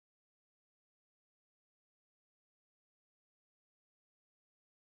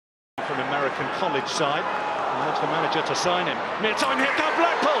From American college side, and wants the manager to sign him. Near time, here come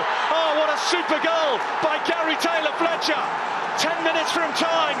Blackpool. Oh, what a super goal by Gary Taylor-Fletcher. 10 minutes from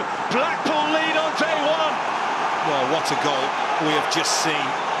time, Blackpool lead on day one. Well, what a goal we have just seen.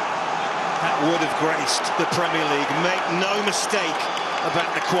 That would have graced the Premier League. Make no mistake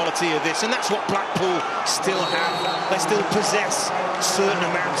about the quality of this, and that's what Blackpool still have. They still possess certain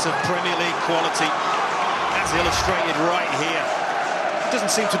amounts of Premier League quality, as illustrated right here. Doesn't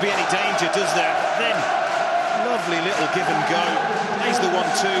seem to be any danger, does there? Then, lovely little give and go. There's the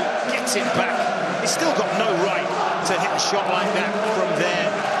 1-2, gets it back. He's still got no right to hit a shot like that from there.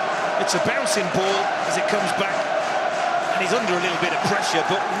 It's a bouncing ball as it comes back, and he's under a little bit of pressure,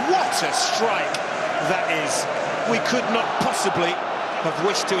 but what a strike that is. We could not possibly have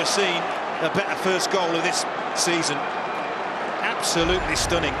wished to have seen a better first goal of this season. Absolutely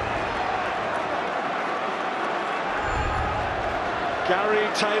stunning. Gary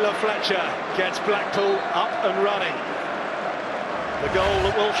Taylor-Fletcher gets Blackpool up and running. The goal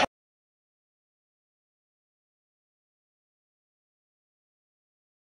that will